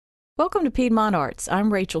Welcome to Piedmont Arts.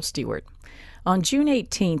 I'm Rachel Stewart. On June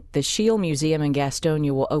 18th, the Scheele Museum in Gastonia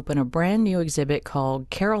will open a brand new exhibit called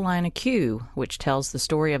Carolina Q, which tells the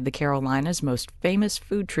story of the Carolinas' most famous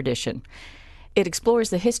food tradition. It explores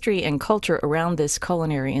the history and culture around this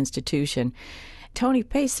culinary institution. Tony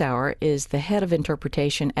Paisauer is the head of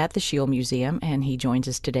interpretation at the Scheele Museum, and he joins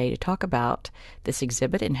us today to talk about this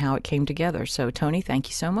exhibit and how it came together. So, Tony, thank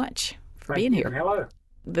you so much for being here. Hello.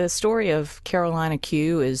 The story of Carolina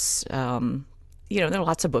Q is, there are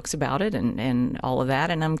lots of books about it and all of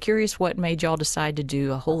that, and I'm curious what made y'all decide to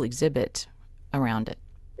do a whole exhibit around it.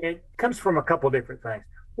 It comes from a couple of different things.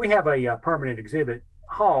 We have a permanent exhibit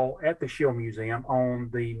hall at the Scheele Museum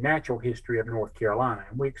on the natural history of North Carolina,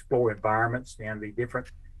 and we explore environments and the different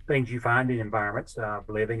things you find in environments,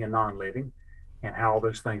 living and non-living, and how all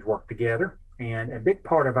those things work together. And a big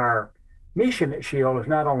part of our mission at Scheele is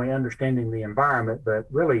not only understanding the environment, but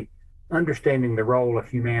really understanding the role of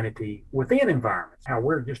humanity within environments, how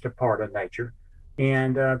we're just a part of nature.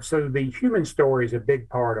 And so the human story is a big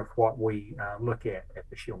part of what we look at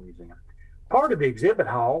the Scheele Museum. Part of the exhibit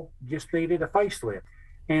hall just needed a facelift,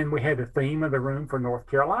 and we had the theme of the room for North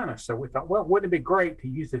Carolina. So we thought, well, wouldn't it be great to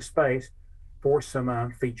use this space for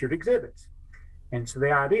some featured exhibits? And so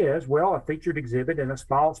the idea is, well, a featured exhibit in a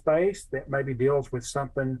small space that maybe deals with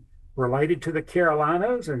something related to the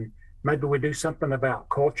Carolinas, and maybe we do something about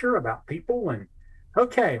culture, about people, and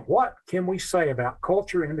okay, what can we say about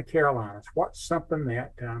culture in the Carolinas? What's something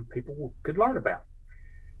that people could learn about?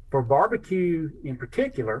 For barbecue in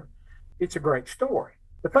particular, it's a great story.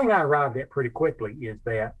 The thing I arrived at pretty quickly is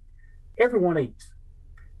that everyone eats.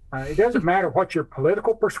 It doesn't matter what your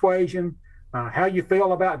political persuasion, how you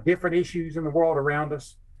feel about different issues in the world around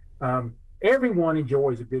us. Everyone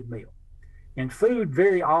enjoys a good meal. And food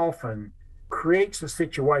very often creates a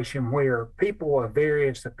situation where people of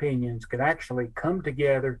various opinions can actually come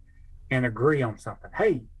together and agree on something.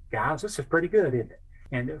 Hey, guys, this is pretty good, isn't it?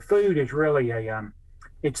 And food is really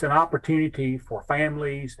it's an opportunity for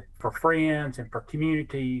families, for friends, and for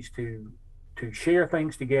communities to share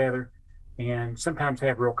things together and sometimes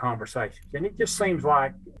have real conversations. And it just seems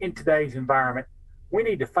like in today's environment, we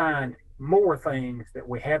need to find more things that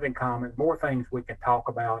we have in common, more things we can talk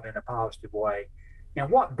about in a positive way.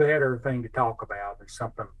 And what better thing to talk about than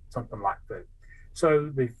something like food?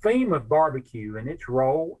 So the theme of barbecue and its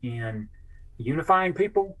role in unifying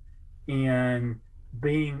people, in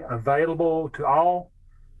being available to all,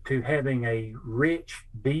 to having a rich,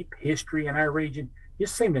 deep history in our region,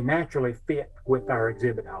 just seemed to naturally fit with our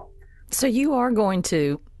exhibit hall. So you are going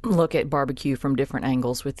to look at barbecue from different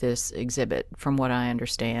angles with this exhibit, from what I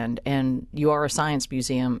understand. And you are a science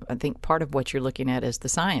museum. I think part of what you're looking at is the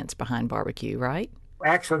science behind barbecue, right?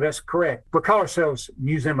 Actually, that's correct. We call ourselves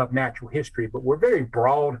Museum of Natural History, but we're very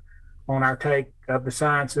broad on our take of the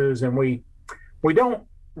sciences, and we don't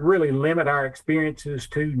really limit our experiences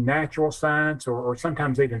to natural science or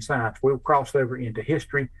sometimes even science. We'll cross over into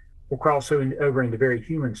history. We'll cross over into very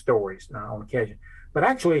human stories on occasion. But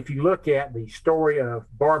actually, if you look at the story of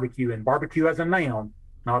barbecue, and barbecue as a noun,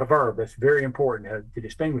 not a verb, that's very important to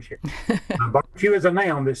distinguish here. Barbecue as a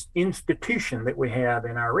noun, this institution that we have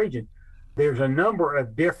in our region, there's a number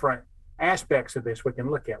of different aspects of this we can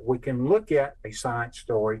look at. We can look at a science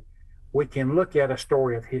story. We can look at a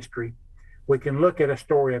story of history. We can look at a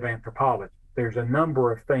story of anthropology. There's a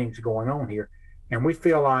number of things going on here. And we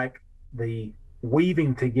feel like the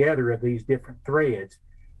weaving together of these different threads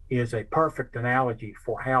is a perfect analogy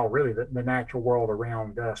for how really the natural world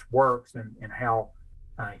around us works and how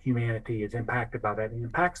humanity is impacted by that and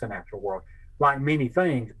impacts the natural world. Like many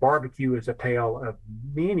things, barbecue is a tale of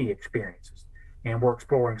many experiences, and we're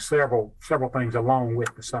exploring several things along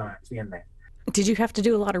with the science in that. Did you have to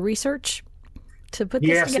do a lot of research to put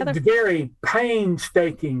this together? Yes, it's very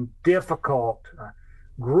painstaking, difficult,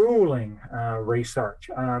 grueling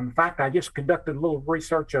research. In fact, I just conducted a little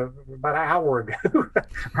research about an hour ago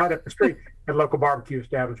right up the street at a local barbecue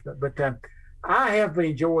establishment. But I have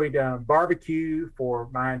enjoyed barbecue for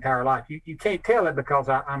my entire life. You can't tell it because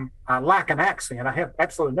I lack an accent. I have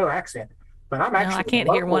absolutely no accent. But I'm actually I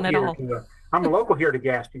can't hear one at all. I'm a local here to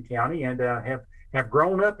Gaston County and have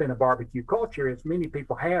grown up in a barbecue culture, as many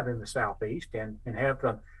people have in the Southeast, and have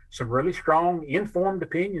some really strong, informed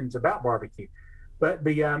opinions about barbecue. But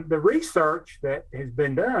the research that has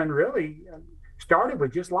been done really started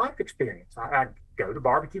with just life experience. I go to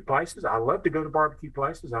barbecue places. I love to go to barbecue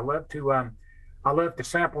places. I love to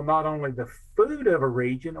sample not only the food of a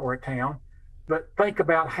region or a town, but think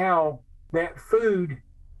about how that food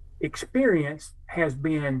experience has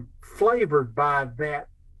been flavored by that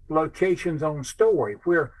location's own story,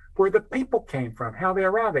 where the people came from, how they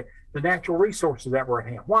arrived at. the natural resources that were at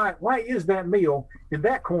hand. Why is that meal in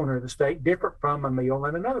that corner of the state different from a meal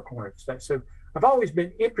in another corner of the state? So I've always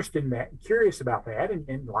been interested in that and curious about that,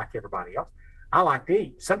 and like everybody else, I like to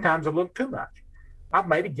eat, sometimes a little too much. I've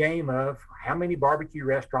made a game of how many barbecue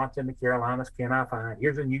restaurants in the Carolinas can I find?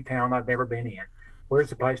 Here's a new town I've never been in. Where's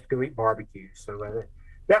the place to go eat barbecue? So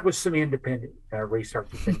that was some independent research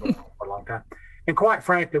that's been going on for a long time. And quite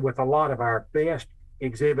frankly, with a lot of our best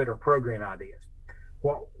exhibit or program ideas,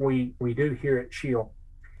 what we do here at SHIEL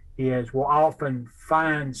is we'll often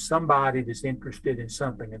find somebody that's interested in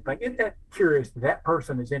something and think, isn't that curious that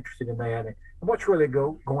person is interested in that, and what's really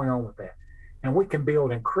going on with that? And we can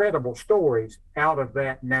build incredible stories out of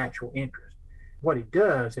that natural interest. What it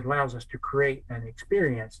does, it allows us to create an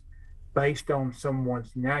experience based on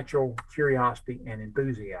someone's natural curiosity and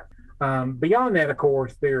enthusiasm. Beyond that, of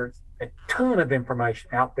course, there's a ton of information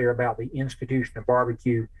out there about the institution of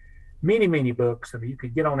barbecue. Many books. I mean, you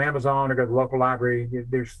could get on Amazon or go to the local library.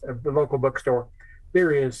 There's the local bookstore.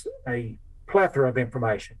 There is a plethora of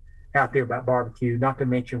information out there about barbecue, not to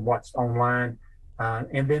mention what's online.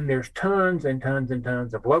 And then there's tons and tons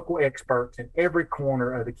of local experts in every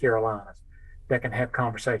corner of the Carolinas that can have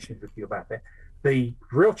conversations with you about that. The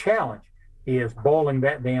real challenge is boiling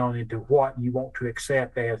that down into what you want to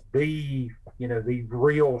accept as the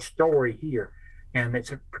real story here. And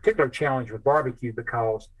it's a particular challenge with barbecue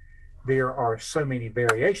because there are so many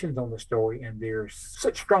variations on the story, and there's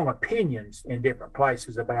such strong opinions in different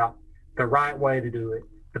places about the right way to do it,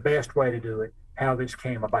 the best way to do it, how this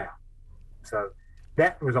came about. So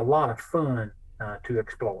that was a lot of fun to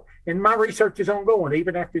explore. And my research is ongoing.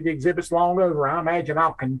 Even after the exhibit's long over, I imagine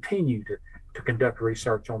I'll continue to conduct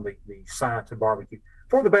research on the science of barbecue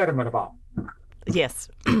for the betterment of all. Yes,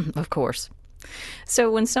 of course. So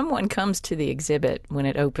when someone comes to the exhibit, when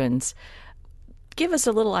it opens, give us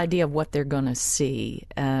a little idea of what they're going to see.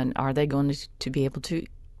 And are they going to be able to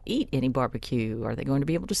eat any barbecue? Are they going to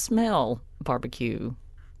be able to smell barbecue?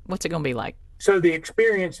 What's it going to be like? So the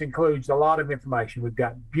experience includes a lot of information. We've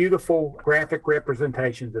got beautiful graphic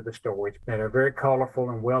representations of the stories that are very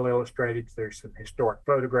colorful and well illustrated. There's some historic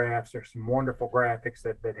photographs. There's some wonderful graphics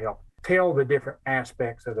that help tell the different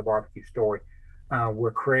aspects of the barbecue story.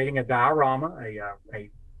 We're creating a diorama,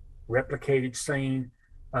 a replicated scene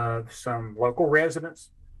of some local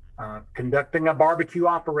residents conducting a barbecue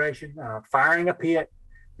operation, firing a pit.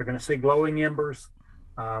 They're going to see glowing embers.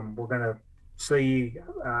 We're going to see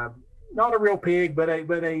not a real pig, but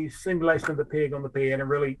a simulation of the pig on the pit, and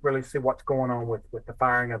really see what's going on with the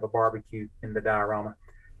firing of a barbecue in the diorama.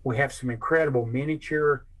 We have some incredible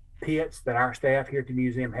miniature pits that our staff here at the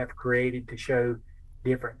museum have created to show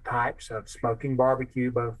different types of smoking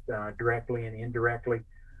barbecue, both directly and indirectly.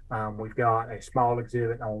 We've got a small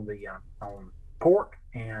exhibit on pork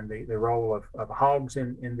and the role of hogs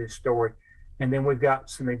in this story. And then we've got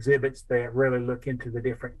some exhibits that really look into the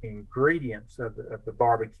different ingredients of the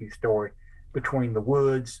barbecue story, between the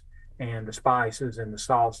woods and the spices and the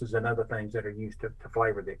sauces and other things that are used to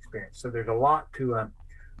flavor the experience. So there's a lot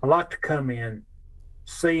to come in,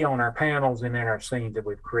 see on our panels and in our scenes that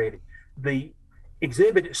we've created. The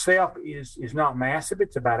exhibit itself is not massive.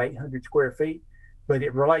 It's about 800 square feet, but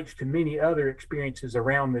it relates to many other experiences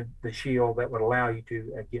around the SHIEL that would allow you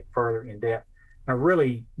to get further in depth. A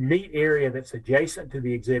really neat area that's adjacent to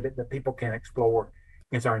the exhibit that people can explore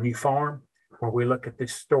is our new farm, where we look at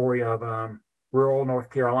this story of rural North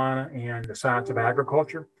Carolina and the science of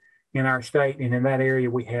agriculture in our state. And in that area,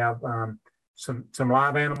 we have some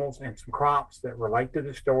live animals and some crops that relate to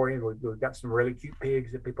the story. We've got some really cute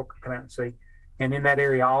pigs that people can come out and see. And in that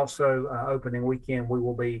area also, opening weekend, we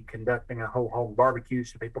will be conducting a whole hog barbecue,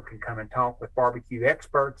 so people can come and talk with barbecue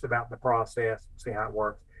experts about the process and see how it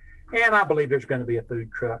works. And I believe there's going to be a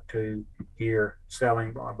food truck too here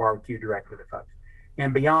selling barbecue directly to folks.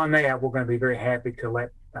 And beyond that, we're going to be very happy to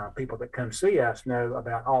let people that come see us know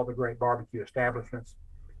about all the great barbecue establishments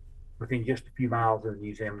within just a few miles of the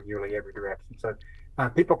museum in nearly every direction. So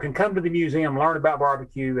people can come to the museum, learn about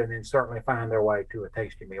barbecue, and then certainly find their way to a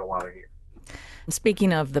tasty meal while they're here.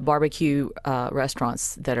 Speaking of the barbecue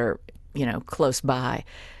restaurants that are, close by,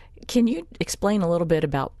 can you explain a little bit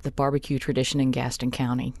about the barbecue tradition in Gaston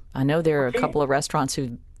County? I know there are a couple of restaurants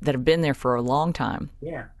that have been there for a long time.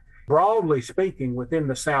 Yeah. Broadly speaking, within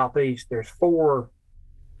the Southeast, there's 4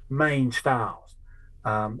 main styles.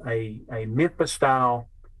 A Memphis style,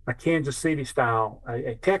 a Kansas City style,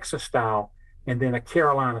 a Texas style, and then a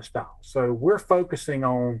Carolina style. So we're focusing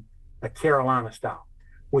on the Carolina style.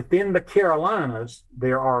 Within the Carolinas,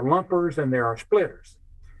 there are lumpers and there are splitters.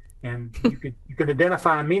 And you could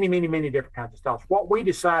identify many different kinds of styles. What we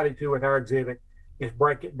decided to with our exhibit is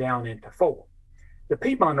break it down into 4. the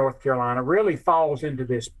Piedmont, North Carolina really falls into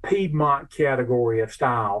this Piedmont category of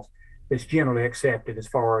styles that's generally accepted as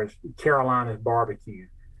far as Carolina's barbecue.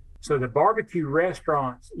 So the barbecue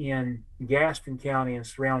restaurants in Gaston County and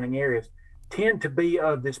surrounding areas tend to be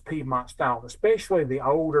of this Piedmont style, especially the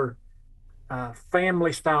older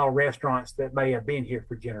family style restaurants that may have been here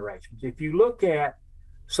for generations. If you look at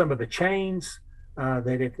some of the chains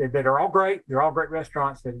that are all great, they're all great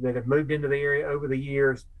restaurants that have moved into the area over the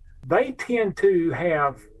years, they tend to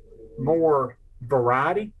have more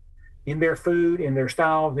variety in their food, in their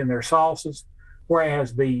styles, in their sauces,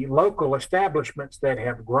 whereas the local establishments that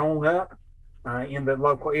have grown up in the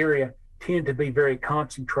local area tend to be very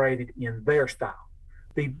concentrated in their style.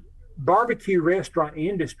 The barbecue restaurant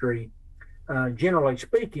industry, generally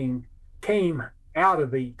speaking, came out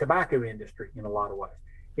of the tobacco industry in a lot of ways.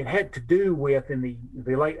 It had to do with, in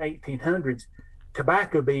the late 1800s,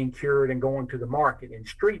 tobacco being cured and going to the market, and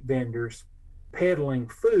street vendors peddling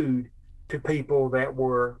food to people that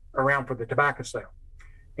were around for the tobacco sale.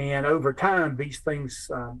 And over time, these things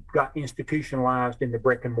got institutionalized in the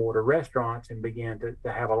brick and mortar restaurants and began to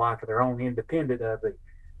have a life of their own, independent of the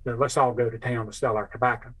let's all go to town to sell our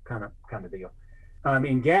tobacco kind of deal.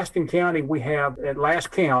 In Gaston County, we have, at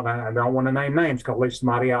last count, I don't want to name names because I'll leave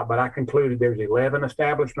somebody out, but I concluded there's 11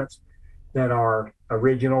 establishments that are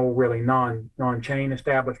original, really non-chain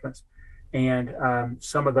establishments. And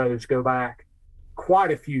some of those go back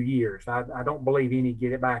quite a few years. I don't believe any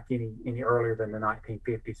get it back any earlier than the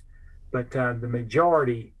 1950s. But the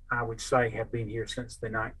majority, I would say, have been here since the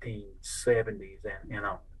 1970s and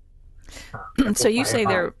on. So you say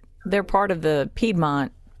they're part of the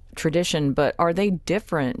Piedmont tradition, but are they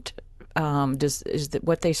different?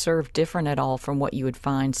 What they serve different at all from what you would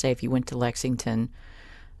find, say, if you went to Lexington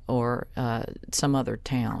or some other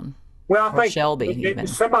town? Well, I think Shelby, even.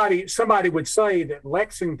 Somebody would say that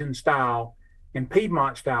Lexington style and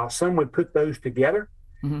Piedmont style, some would put those together,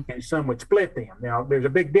 mm-hmm. and some would split them. Now, there's a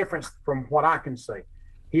big difference from what I can see.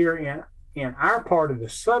 Here in our part of the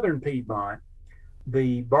southern Piedmont,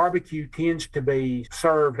 the barbecue tends to be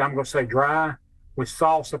served, I'm going to say dry, with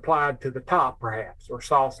sauce applied to the top, perhaps, or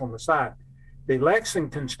sauce on the side. The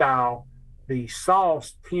Lexington style, the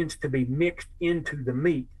sauce tends to be mixed into the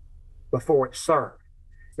meat before it's served.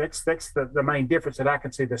 That's the main difference that I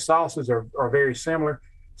can see. The sauces are very similar.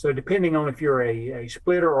 So depending on if you're a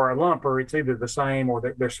splitter or a lumper, it's either the same or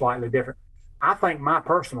they're slightly different. I think my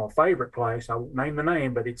personal favorite place, I won't name the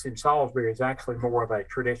name, but it's in Salisbury, is actually more of a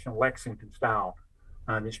traditional Lexington style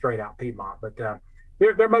than straight out Piedmont. But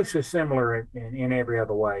they're mostly similar in every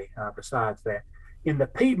other way besides that. In the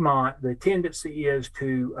Piedmont, the tendency is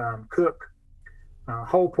to cook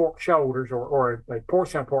whole pork shoulders or a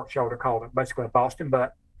portion of pork shoulder called basically a Boston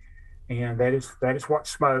butt. And that is what's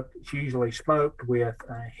smoked. It's usually smoked with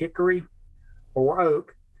hickory or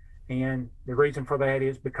oak. And the reason for that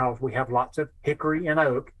is because we have lots of hickory and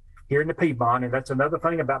oak here in the Piedmont. And that's another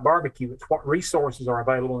thing about barbecue. It's what resources are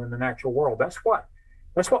available in the natural world. That's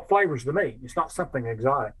what flavors the meat. It's not something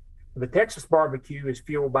exotic. The Texas barbecue is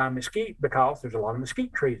fueled by mesquite because there's a lot of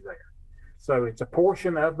mesquite trees there. So it's a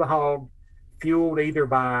portion of the hog fueled either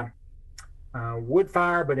by wood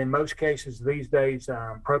fire, but in most cases these days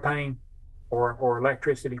propane or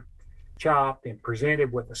electricity, chopped and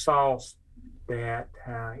presented with a sauce that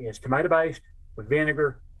is tomato based with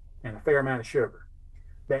vinegar and a fair amount of sugar.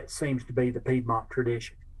 That seems to be the Piedmont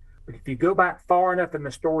tradition. But if you go back far enough in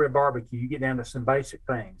the story of barbecue, you get down to some basic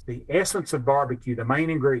things. The essence of barbecue, the main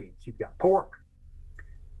ingredients, you've got pork,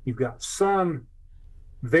 you've got some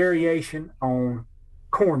variation on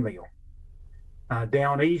cornmeal.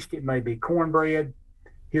 Down east, it may be cornbread.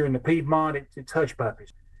 Here in the Piedmont, it's hush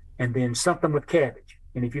puppies. And then something with cabbage.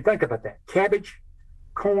 And if you think about that, cabbage,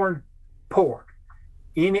 corn, pork,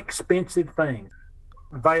 inexpensive things,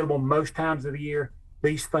 available most times of the year.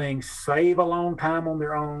 These things save a long time on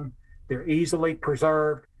their own. They're easily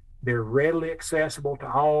preserved. They're readily accessible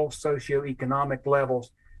to all socioeconomic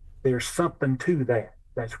levels. There's something to that.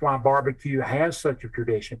 That's why barbecue has such a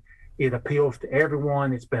tradition. It appeals to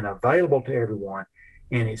everyone. It's been available to everyone.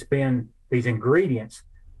 And it's been, these ingredients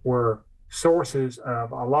were sources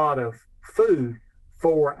of a lot of food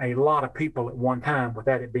for a lot of people at one time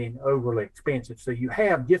without it being overly expensive. So you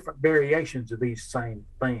have different variations of these same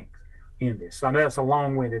things in this. So I know that's a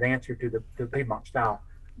long-winded answer to the Piedmont style.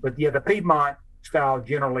 But yeah, the Piedmont style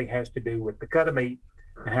generally has to do with the cut of meat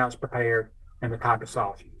and how it's prepared and the type of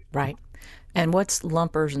sauce you use. Right. And what's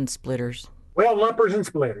lumpers and splitters? Well, lumpers and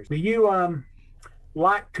splitters. Do you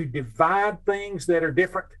like to divide things that are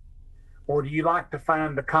different, or do you like to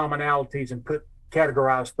find the commonalities and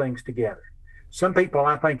categorize things together? Some people,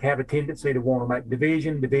 I think, have a tendency to want to make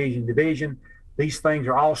division. these things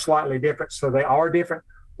are all slightly different, so they are different?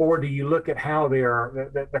 Or do you look at how they are,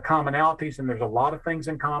 the commonalities, and there's a lot of things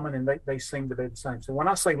in common, and they seem to be the same. So when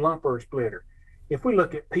I say lumper or splitter, if we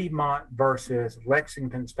look at Piedmont versus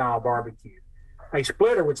Lexington style barbecue, a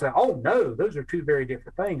splitter would say, "Oh no, those are two very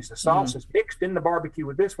different things. The sauce is mixed in the barbecue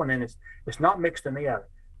with this one, and it's not mixed in the other."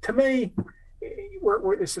 To me,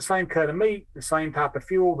 it's the same cut of meat, the same type of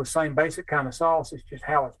fuel, the same basic kind of sauce. It's just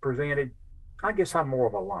how it's presented. I guess I'm more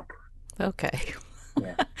of a lumper. Okay.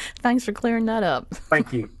 Yeah. Thanks for clearing that up.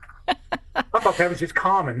 Thank you. I thought that was just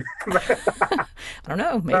common. I don't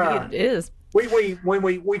know. Maybe it is. We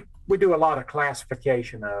do a lot of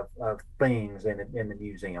classification of things in the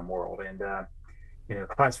museum world, and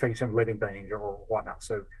classification of living things or whatnot.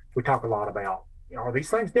 So we talk a lot about, are these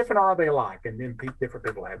things different or are they alike? And then different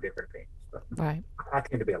people have different opinions. But right. I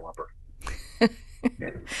tend to be a lumper.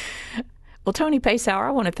 Yeah. Well, Tony Pasour, I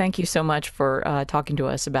want to thank you so much for talking to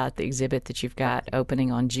us about the exhibit that you've got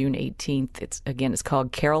opening on June 18th. It's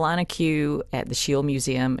called Carolina Q at the Scheele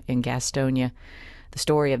Museum in Gastonia, the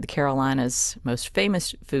story of the Carolinas' most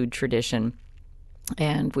famous food tradition.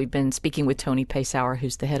 And we've been speaking with Tony Pasour,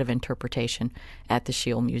 who's the head of interpretation at the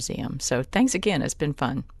Scheele Museum. So thanks again. It's been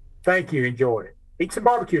fun. Thank you. Enjoyed it. Eat some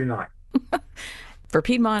barbecue tonight. For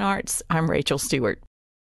Piedmont Arts, I'm Rachel Stewart.